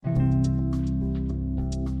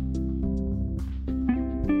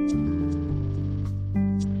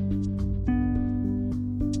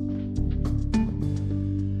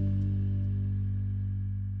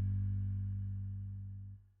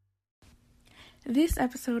This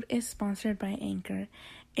episode is sponsored by Anchor.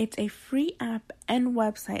 It's a free app and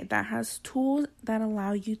website that has tools that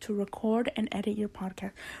allow you to record and edit your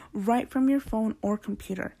podcast right from your phone or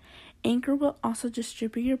computer. Anchor will also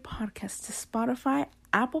distribute your podcast to Spotify,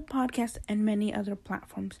 Apple Podcasts, and many other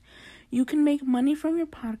platforms. You can make money from your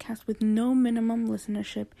podcast with no minimum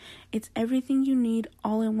listenership. It's everything you need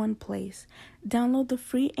all in one place. Download the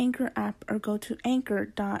free Anchor app or go to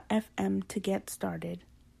anchor.fm to get started.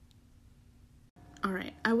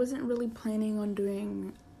 Alright, I wasn't really planning on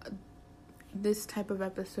doing this type of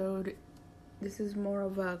episode. This is more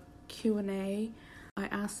of a Q&A. I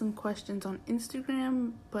asked some questions on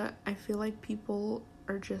Instagram, but I feel like people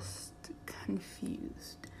are just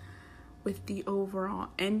confused with the overall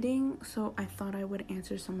ending, so I thought I would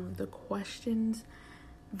answer some of the questions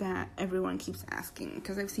that everyone keeps asking,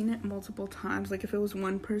 because I've seen it multiple times. Like, if it was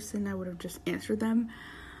one person, I would have just answered them,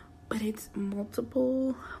 but it's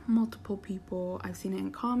multiple people. I've seen it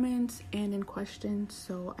in comments and in questions,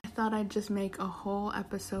 so I thought I'd just make a whole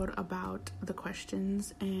episode about the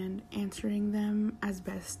questions and answering them as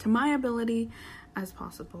best to my ability as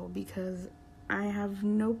possible, because I have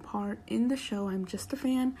no part in the show. I'm just a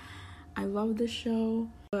fan. I love the show,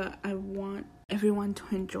 but I want everyone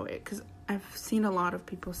to enjoy it, because I've seen a lot of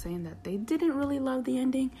people saying that they didn't really love the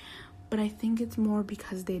ending, but I think it's more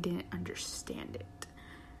because they didn't understand it.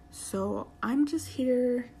 So I'm just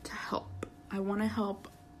here to help. I want to help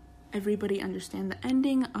everybody understand the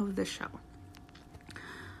ending of the show.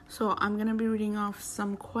 So I'm going to be reading off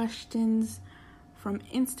some questions from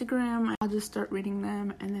Instagram. I'll just start reading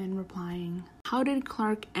them and then replying. How did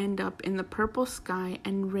Clarke end up in the purple sky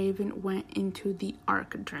and Raven went into the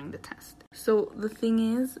Ark during the test? So the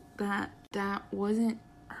thing is that wasn't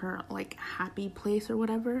her happy place or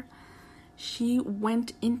whatever. She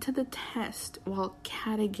went into the test while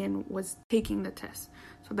Cadogan was taking the test.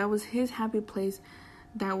 So that was his happy place.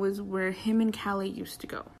 That was where him and Callie used to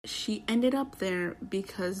go. She ended up there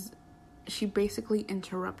because she basically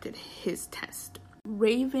interrupted his test.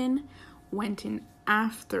 Raven went in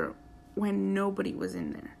after, when nobody was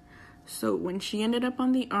in there. So when she ended up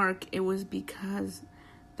on the Ark, it was because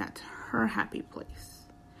that's her happy place.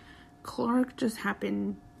 Clarke just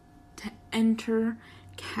happened to enter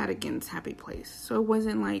Cadogan's happy place. So it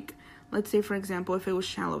wasn't like, let's say for example, if it was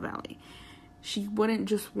Shallow Valley, she wouldn't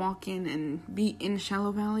just walk in and be in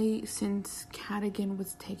Shallow Valley since Cadogan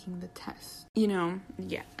was taking the test.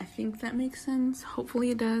 Yeah, I think that makes sense.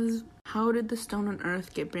 Hopefully it does. How did the stone on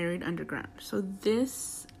Earth get buried underground? So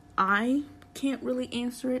this, I can't really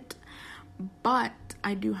answer it, but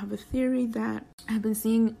I do have a theory that I've been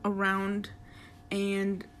seeing around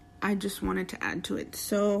and I just wanted to add to it.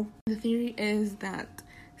 So the theory is that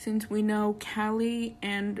since we know Callie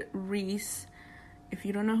and Rhys, if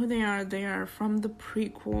you don't know who they are from the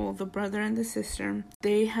prequel, the brother and the sister.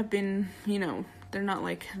 They have been, they're not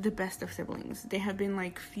the best of siblings. They have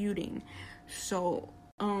been feuding. So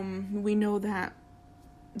we know that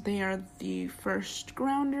they are the first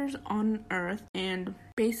grounders on Earth, and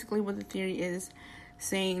basically what the theory is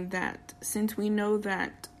saying that since we know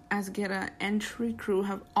that Azgeda and Tree Crew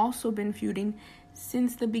have also been feuding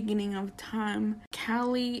since the beginning of time,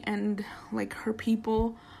 Callie and her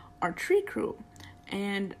people are Tree Crew,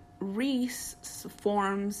 and Rhys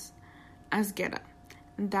forms Azgeda.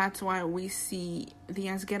 And that's why we see the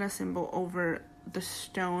Azgeda symbol over the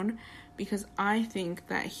stone, because I think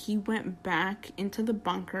that he went back into the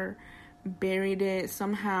bunker, buried it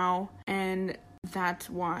somehow, and that's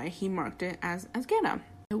why he marked it as Azgeda.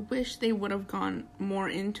 I wish they would have gone more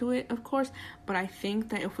into it, of course, but I think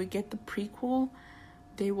that if we get the prequel,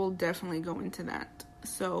 they will definitely go into that.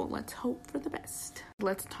 So let's hope for the best.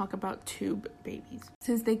 Let's talk about tube babies.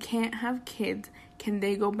 Since they can't have kids, can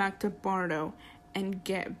they go back to Bardo and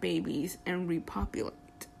get babies and repopulate?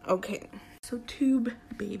 Okay, so tube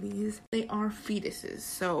babies, they are fetuses.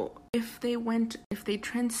 So if they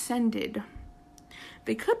transcended,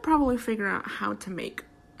 they could probably figure out how to make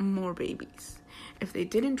more babies. If they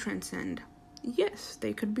didn't transcend, yes,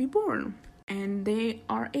 they could be born. And they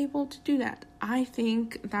are able to do that. I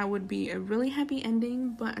think that would be a really happy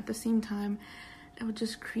ending, but at the same time, it would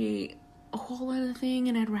just create a whole other thing,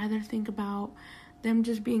 and I'd rather think about them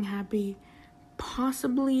just being happy,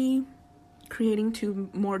 possibly creating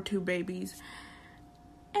more tube babies,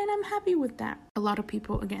 and I'm happy with that. A lot of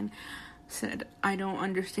people, again, said, I don't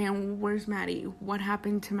understand, where's Maddie? What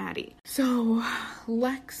happened to Maddie? So,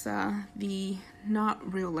 Lexa, the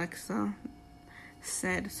not real Lexa,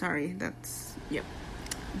 said, sorry, the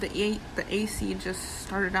AC just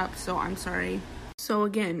started up, so I'm sorry. So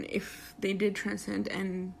again, if they did transcend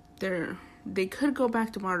and they're they could go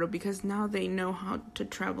back tomorrow because now they know how to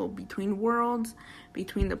travel between worlds,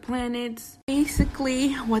 between the planets.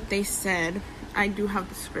 Basically, what they said, I do have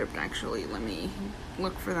the script actually, let me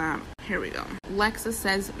look for that. Here we go. Lexa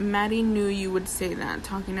says, Maddie knew you would say that,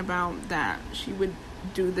 talking about that she would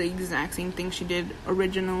do the exact same thing she did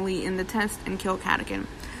originally in the test and kill Cadigan.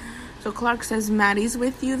 So Clark says, Maddie's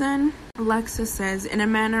with you then? Lexa says, in a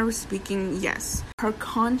manner of speaking, yes. Her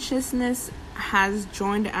consciousness has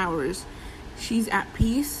joined ours. She's at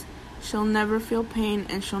peace, she'll never feel pain,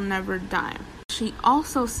 and she'll never die. She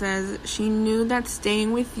also says she knew that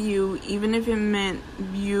staying with you, even if it meant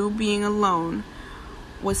you being alone,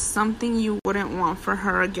 was something you wouldn't want for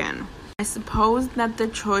her again. I suppose that the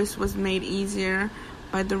choice was made easier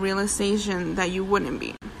by the realization that you wouldn't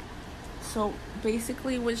be. So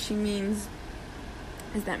basically what she means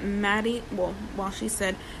is that Maddie, while she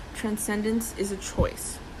said transcendence is a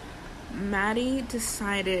choice, Maddie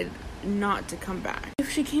decided not to come back.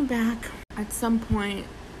 If she came back, at some point,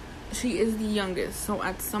 she is the youngest, so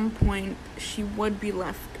at some point she would be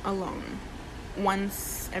left alone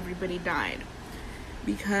once everybody died.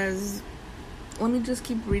 Because, let me just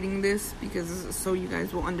keep reading this because so you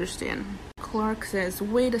guys will understand. Clark says,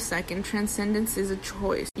 wait a second, transcendence is a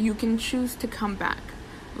choice. You can choose to come back.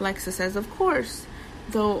 Lexa says, of course.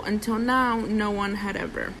 Though until now, no one had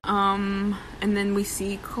ever. And then we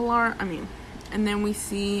see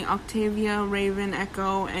Octavia, Raven,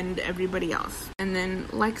 Echo, and everybody else. And then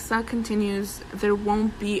Lexa continues, there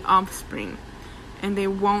won't be offspring, and they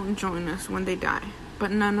won't join us when they die. But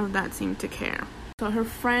none of that seemed to care. So her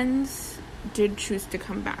friends did choose to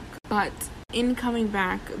come back. But in coming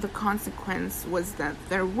back, the consequence was that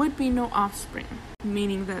there would be no offspring.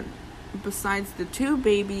 Meaning that besides the 2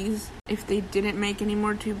 babies, if they didn't make any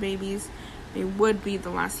more 2 babies, they would be the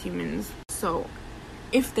last humans. So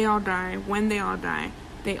if they all die, when they all die,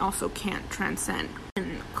 they also can't transcend.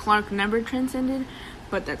 And Clark never transcended,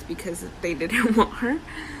 but that's because they didn't want her.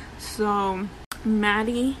 So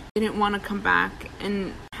Maddie didn't want to come back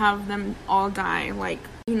and have them all die. Like,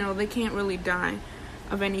 they can't really die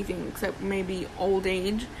of anything except maybe old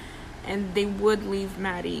age. And they would leave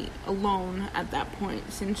Maddie alone at that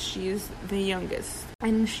point since she's the youngest.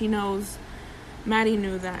 And Maddie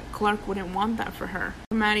knew that Clark wouldn't want that for her.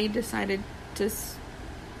 Maddie decided to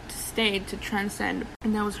stay, to transcend.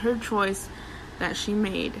 And that was her choice that she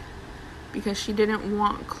made. Because she didn't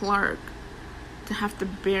want Clark to have to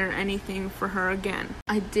bear anything for her again.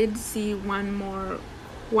 I did see one more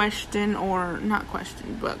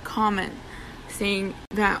comment saying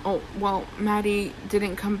that, Maddie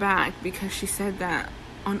didn't come back because she said that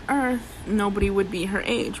on Earth, nobody would be her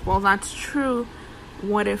age. Well, that's true.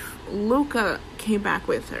 What if Luca came back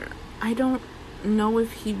with her? I don't know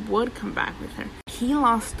if he would come back with her. He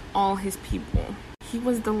lost all his people. He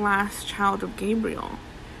was the last child of Gabriel.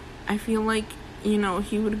 I feel like, he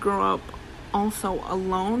would grow up also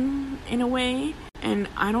alone in a way, and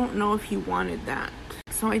I don't know if he wanted that.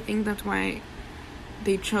 So I think that's why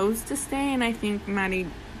they chose to stay, and I think Maddie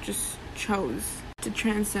just chose to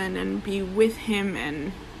transcend and be with him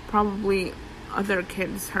and probably other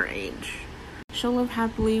kids her age. She'll live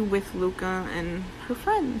happily with Luca and her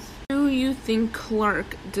friends. Do you think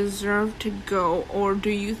Clark deserved to go, or do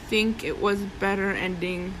you think it was better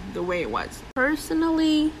ending the way it was?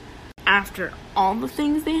 Personally, after all the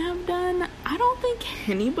things they have done, I don't think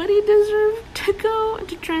anybody deserved to go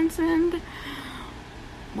to transcend,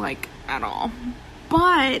 at all.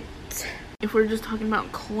 But if we're just talking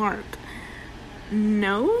about Clark,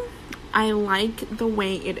 no, I like the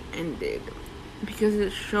way it ended because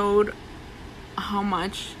it showed how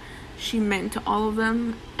much she meant to all of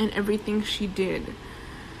them, and everything she did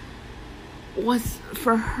was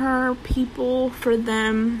for her people, for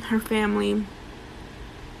them, her family.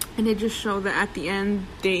 And it just showed that at the end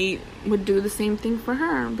they would do the same thing for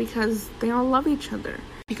her because they all love each other.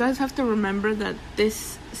 You guys have to remember that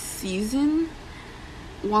this season,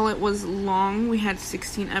 while it was long, we had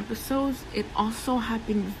 16 episodes, it also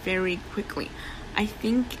happened very quickly. I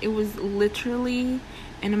think it was literally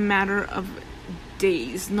in a matter of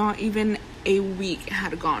days, not even a week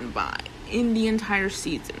had gone by in the entire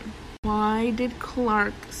season. Why did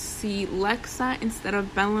Clark see Lexa instead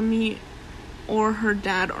of Bellamy or her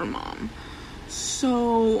dad or mom?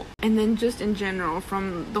 So, and then just in general,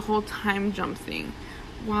 from the whole time jump thing,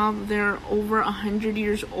 while they're over 100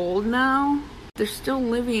 years old now, they're still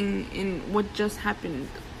living in what just happened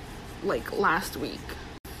last week.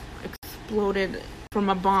 Exploded from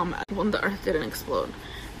a bomb when the earth didn't explode.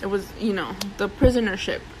 It was, the prisoner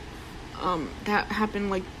ship. That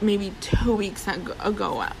happened maybe 2 weeks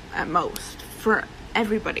ago at most for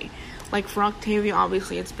everybody. For Octavia,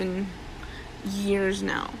 obviously it's been years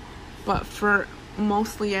now. But for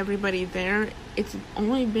mostly everybody there, it's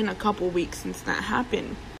only been a couple weeks since that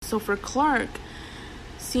happened. So for Clark,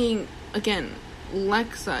 seeing, again,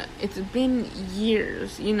 Lexa, it's been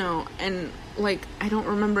years, and, like, I don't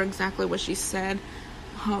remember exactly what she said.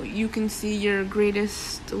 How you can see your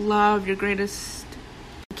greatest love, your greatest...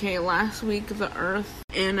 Okay, last week, the Earth,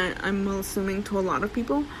 and I'm assuming to a lot of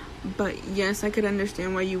people, but yes, I could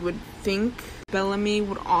understand why you would think Bellamy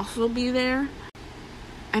would also be there.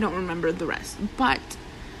 I don't remember the rest, but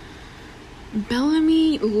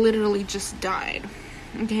Bellamy literally just died.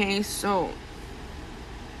 Okay, so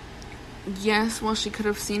yes, while she could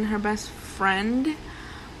have seen her best friend,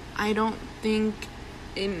 I don't think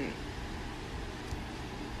in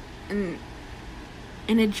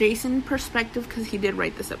a Jason perspective, because he did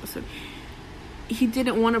write this episode, he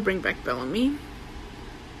didn't want to bring back Bellamy.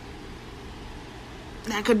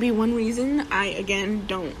 That could be one reason. I, again,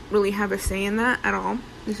 don't really have a say in that at all.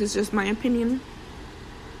 This is just my opinion.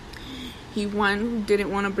 He,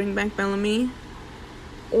 didn't want to bring back Bellamy.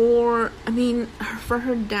 Or, I mean, for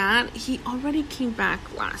her dad, he already came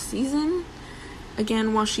back last season.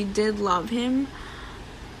 Again, while she did love him,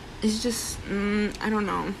 it's just, I don't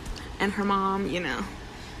know. And her mom,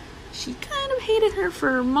 she kind of hated her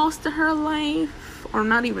for most of her life. Or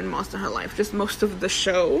not even most of her life, just most of the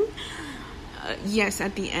show. Yes,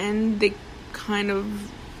 at the end, they kind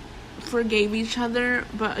of forgave each other,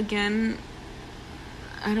 but again,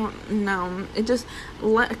 I don't know. It just,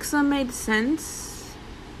 Lexa made sense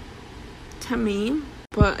to me,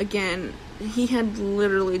 but again, he had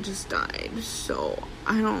literally just died, so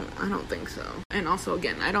I don't think so. And also,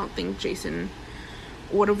 again, I don't think Jason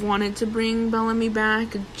would have wanted to bring Bellamy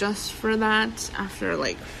back just for that, after,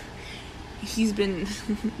 like, he's been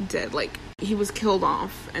dead, like, he was killed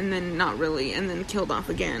off, and then not really, and then killed off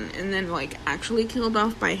again, and then, like, actually killed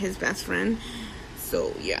off by his best friend.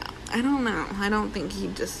 So, yeah, I don't know. I don't think he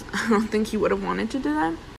would have wanted to do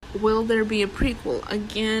that. Will there be a prequel?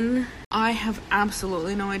 Again, I have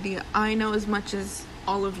absolutely no idea. I know as much as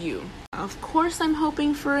all of you. Of course, I'm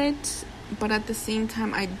hoping for it, but at the same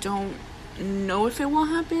time, I don't know if it will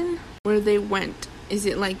happen. Where they went, is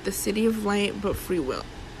it like the City of Light, but free will?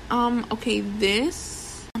 Okay,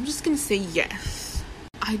 I'm just gonna say yes.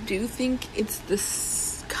 I do think it's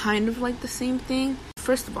this kind of like the same thing.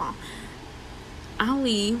 First of all,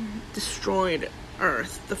 Ali destroyed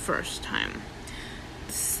Earth the first time.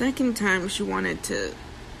 The second time, she wanted to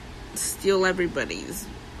steal everybody's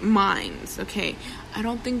minds, okay? I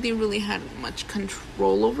don't think they really had much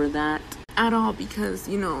control over that at all, because,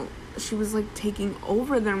 she was, like, taking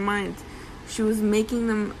over their minds. She was making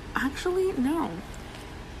them... Actually, no.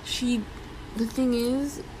 The thing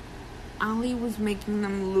is, Ali was making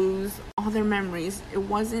them lose all their memories. It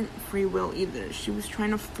wasn't free will either. She was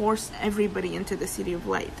trying to force everybody into the City of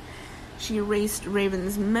Light. She erased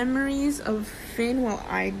Raven's memories of Finn. While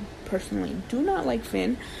I personally do not like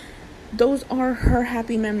Finn, those are her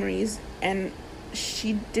happy memories, and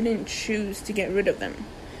she didn't choose to get rid of them.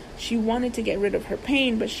 She wanted to get rid of her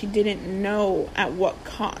pain, but she didn't know at what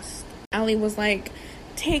cost. Ali was like,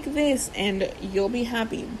 take this and you'll be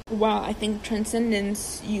happy. While I think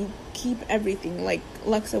Transcendence, you keep everything. Like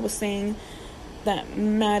Lexa was saying, that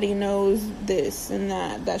Maddie knows this and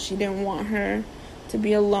that she didn't want her to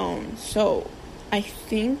be alone. So I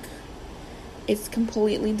think it's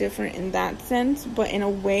completely different in that sense, but in a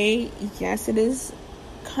way, yes, it is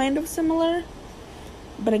kind of similar.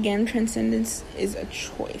 But again, Transcendence is a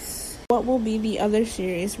choice. What will be the other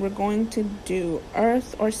series? We're going to do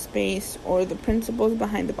Earth or Space or the principles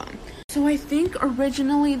behind the bomb. So I think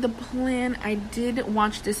originally the plan, I did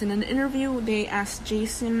watch this in an interview. They asked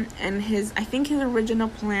Jason, and I think his original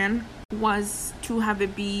plan was to have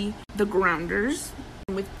it be the Grounders.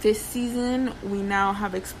 With this season, we now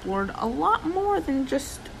have explored a lot more than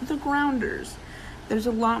just the Grounders. There's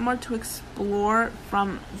a lot more to explore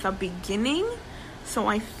from the beginning. So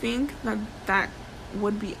I think that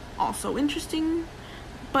would be also interesting.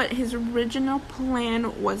 But his original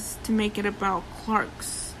plan was to make it about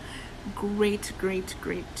Clark's great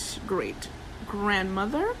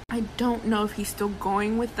grandmother. I don't know if he's still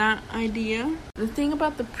going with that idea. The thing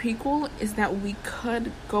about the prequel is that we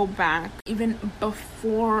could go back even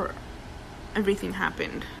before everything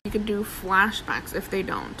happened. We could do flashbacks if they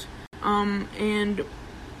don't. And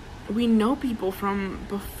we know people from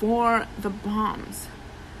before the bombs.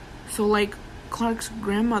 So like Clark's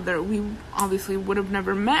grandmother, we obviously would have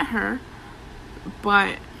never met her,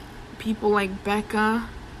 but people like Becca,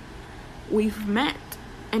 we've met,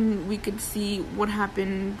 and we could see what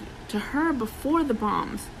happened to her before the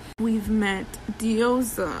bombs. We've met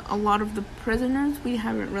Diosa, a lot of the prisoners we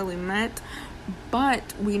haven't really met,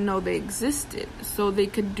 but we know they existed, so they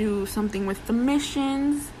could do something with the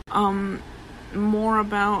missions, more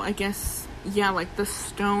about, I guess, like the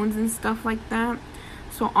stones and stuff like that.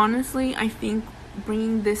 So honestly, I think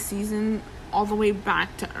bringing this season all the way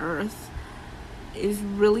back to Earth is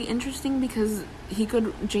really interesting, because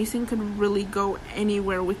Jason could really go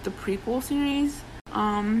anywhere with the prequel series.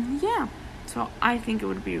 So I think it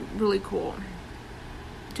would be really cool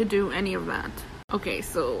to do any of that. Okay,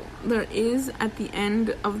 so there is, at the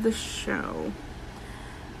end of the show,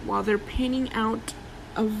 while they're painting out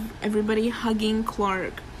of everybody hugging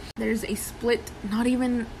Clark, there's a split, not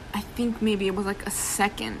even, I think maybe it was like a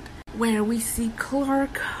second, where we see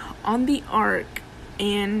Clark on the Ark,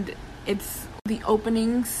 and it's the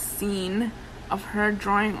opening scene of her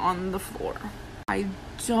drawing on the floor. I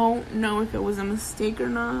don't know if it was a mistake or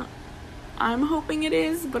not. I'm hoping it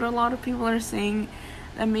is, but a lot of people are saying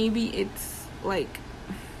that maybe it's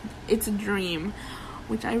a dream,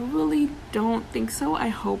 which I really don't think so. I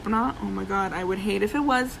hope not. Oh my god, I would hate if it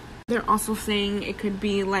was. They're also saying it could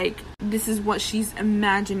be like, this is what she's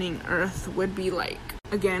imagining Earth would be like.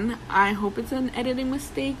 Again, I hope it's an editing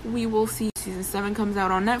mistake. We will see. Season 7 comes out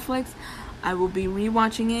on Netflix. I will be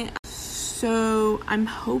rewatching it. So I'm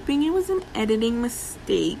hoping it was an editing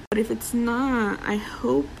mistake. But if it's not, I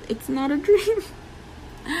hope it's not a dream.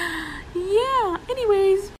 Yeah,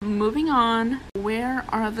 anyways, moving on. Where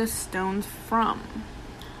are the stones from?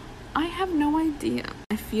 I have no idea.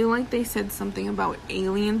 I feel like they said something about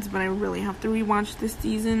aliens, but I really have to rewatch this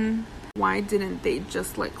season. Why didn't they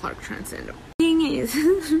just let Clark transcend? Thing is,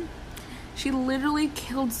 she literally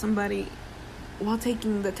killed somebody while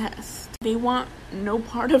taking the test. They want no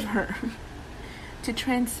part of her to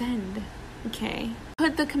transcend. Okay.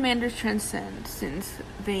 Could the commanders transcend since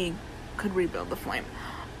they could rebuild the flame?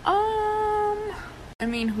 I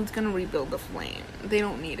mean, who's gonna rebuild the flame? They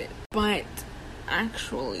don't need it. But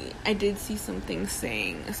actually, I did see something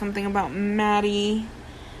saying something about Maddie.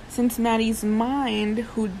 Since Maddie's mind,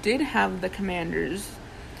 who did have the commanders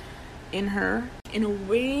in her, in a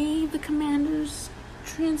way the commanders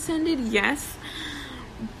transcended, yes.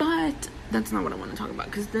 But that's not what I want to talk about,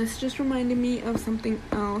 because this just reminded me of something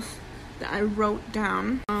else that I wrote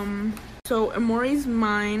down. So Amori's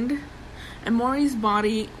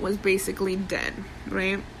body was basically dead,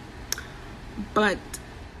 right? But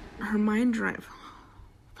her mind drive,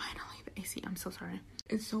 finally, the AC, I'm so sorry.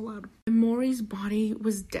 It's so loud. Amori's body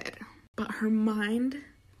was dead, but her mind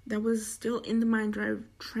that was still in the mind drive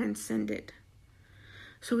transcended.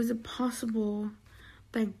 So is it possible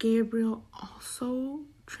that Gabriel also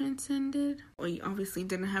transcended? Well, you obviously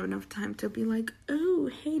didn't have enough time to be like, oh,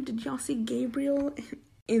 hey, did y'all see Gabriel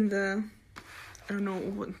in the, I don't know,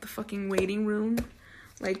 what, the fucking waiting room?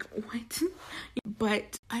 Like, what?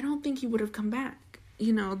 But I don't think he would have come back.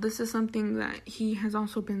 You know, this is something that he has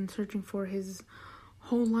also been searching for his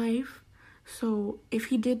whole life. So if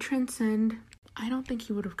he did transcend, I don't think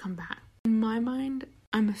he would have come back. In my mind,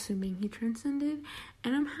 I'm assuming he transcended,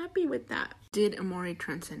 and I'm happy with that. Did Amori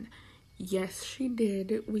transcend? Yes, she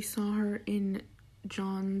did. We saw her in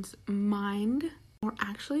John's mind. Or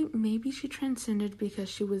actually, maybe she transcended because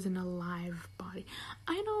she was in a live body.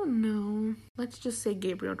 I don't know. Let's just say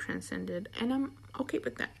Gabriel transcended, and I'm okay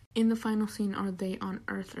with that. In the final scene, are they on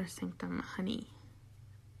Earth or Sanctum, honey?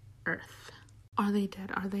 Earth. Are they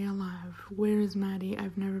dead? Are they alive? Where is Maddie?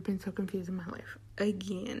 I've never been so confused in my life.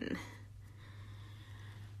 Again.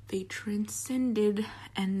 They transcended,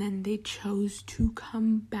 and then they chose to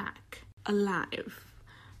come back alive.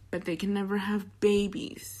 But they can never have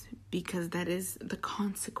babies, because that is the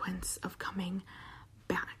consequence of coming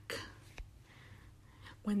back.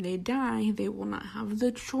 When they die, they will not have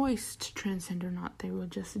the choice to transcend or not. They will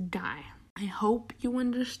just die. I hope you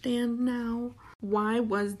understand now. Why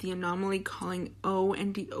was the anomaly calling O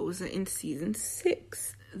and Diyoza in season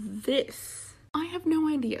 6? I have no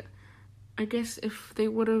idea. I guess if they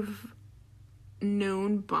would have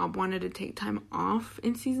known Bob wanted to take time off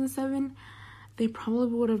in season 7, they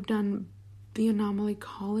probably would have done the anomaly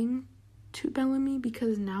calling to Bellamy,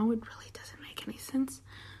 because now it really doesn't make any sense.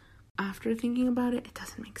 After thinking about it, it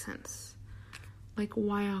doesn't make sense. Like,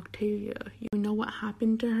 why Octavia? You know what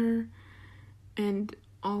happened to her and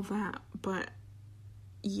all that, but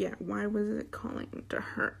yeah, why was it calling to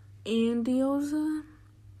her and Diyoza?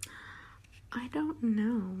 I don't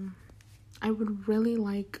know. I would really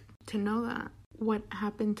like to know that. What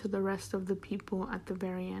happened to the rest of the people at the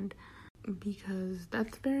very end? Because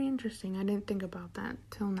that's very interesting. I didn't think about that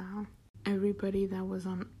till now. Everybody that was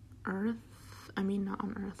on Earth,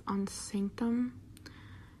 on Sanctum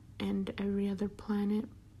and every other planet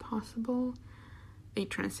possible, they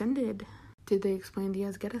transcended. Did they explain the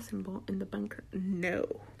Asgetta symbol in the bunker? No.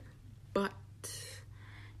 But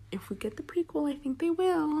if we get the prequel, I think they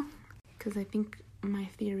will. Because I think my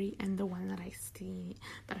theory and the one that I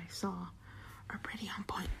saw are pretty on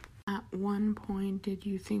point. At one point, did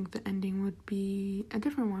you think the ending would be a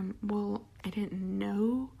different one? Well, I didn't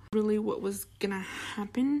know really what was gonna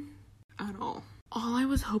happen at all. All I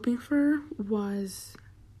was hoping for was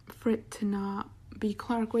for it to not be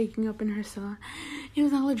Clark waking up in her cell. It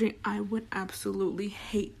was all a dream. I would absolutely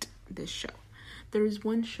hate this show. There is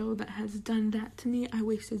one show that has done that to me. I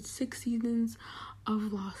wasted 6 seasons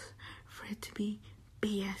of Lost for it to be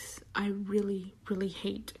BS. I really, really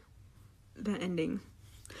hate that ending.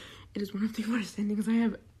 It is one of the worst endings I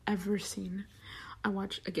have ever seen. I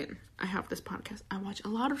have this podcast. I watch a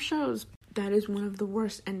lot of shows. That is one of the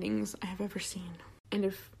worst endings I have ever seen. And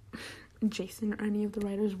if Jason or any of the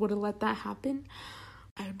writers would have let that happen,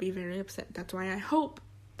 I would be very upset. That's why I hope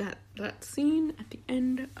that scene at the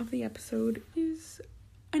end of the episode is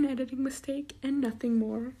an editing mistake and nothing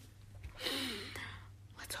more.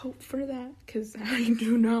 Let's hope for that, because I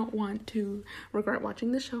do not want to regret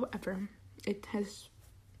watching the show ever.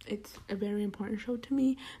 It's a very important show to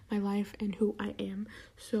me, my life, and who I am.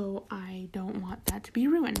 So I don't want that to be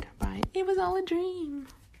ruined by it was all a dream.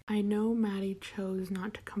 I know Maddie chose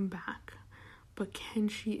not to come back, but can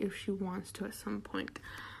she if she wants to at some point?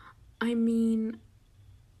 I mean,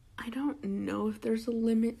 I don't know if there's a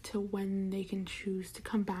limit to when they can choose to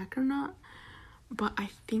come back or not, but I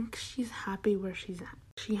think she's happy where she's at.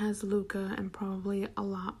 She has Luca and probably a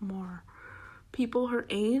lot more people her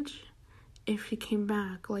age. If she came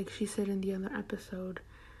back, like she said in the other episode,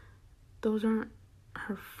 those aren't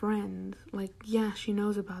her friends. Like, yeah, she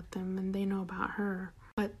knows about them and they know about her,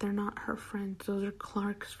 but they're not her friends. Those are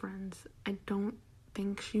Clark's friends. I don't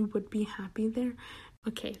think she would be happy there.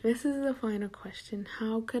 Okay, this is the final question.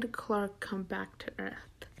 How could Clark come back to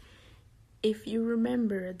Earth? If you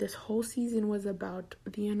remember, this whole season was about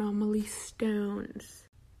the anomaly stones.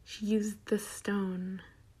 She used the stone.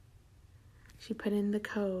 She put in the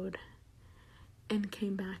code and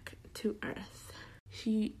came back to Earth.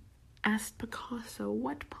 She asked Picasso,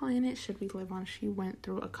 what planet should we live on? She went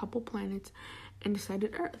through a couple planets and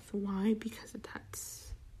decided Earth. Why? Because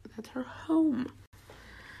that's her home.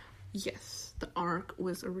 Yes, the Ark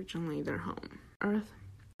was originally their home. Earth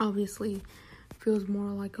obviously feels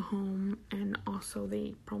more like a home, and also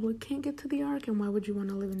they probably can't get to the Ark, and why would you want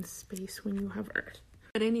to live in space when you have Earth?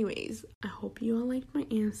 But anyways, I hope you all liked my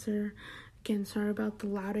answer. Again, sorry about the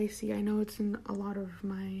loud AC. I know it's in a lot of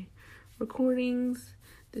my recordings.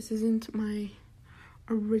 This isn't my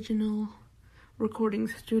original recording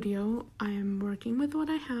studio. I am working with what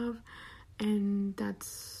I have, and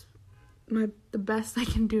that's the best I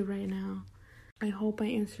can do right now. I hope I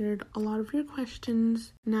answered a lot of your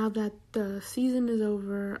questions. Now that the season is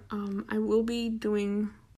over, I will be doing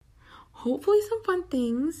hopefully some fun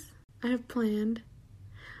things I have planned.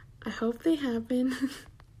 I hope they happen.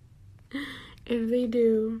 If they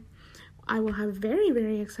do, I will have very,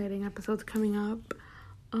 very exciting episodes coming up.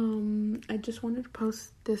 I just wanted to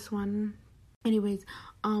post this one. Anyways,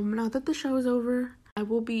 now that the show is over, I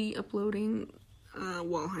will be uploading,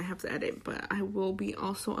 I have to edit, but I will be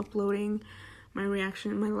also uploading my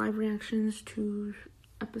live reactions to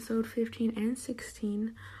episode 15 and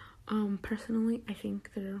 16. Personally, I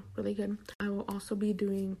think they're really good. I will also be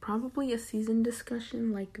doing probably a season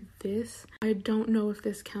discussion like this. I don't know if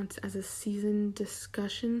this counts as a season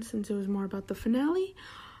discussion since it was more about the finale,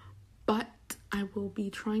 but I will be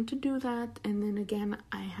trying to do that. And then again,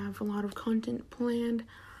 I have a lot of content planned.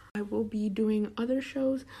 I will be doing other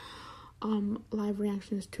shows, live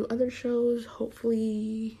reactions to other shows.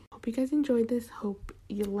 Hopefully, hope you guys enjoyed this. Hope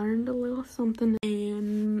you learned a little something.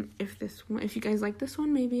 And if you guys like this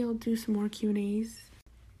one, maybe I'll do some more Q&As.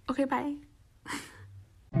 Okay, bye.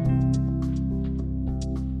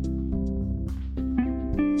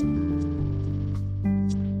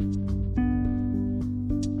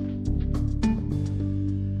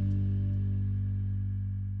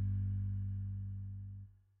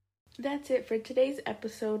 That's it for today's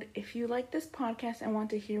episode. If you like this podcast and want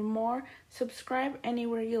to hear more, subscribe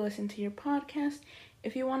anywhere you listen to your podcast.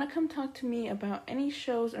 If you want to come talk to me about any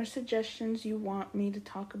shows or suggestions you want me to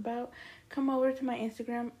talk about, come over to my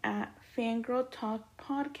Instagram at Fangirl Talk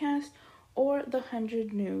Podcast or The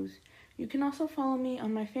 100 News. You can also follow me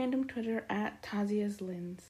on my fandom Twitter at Tazia's Lens.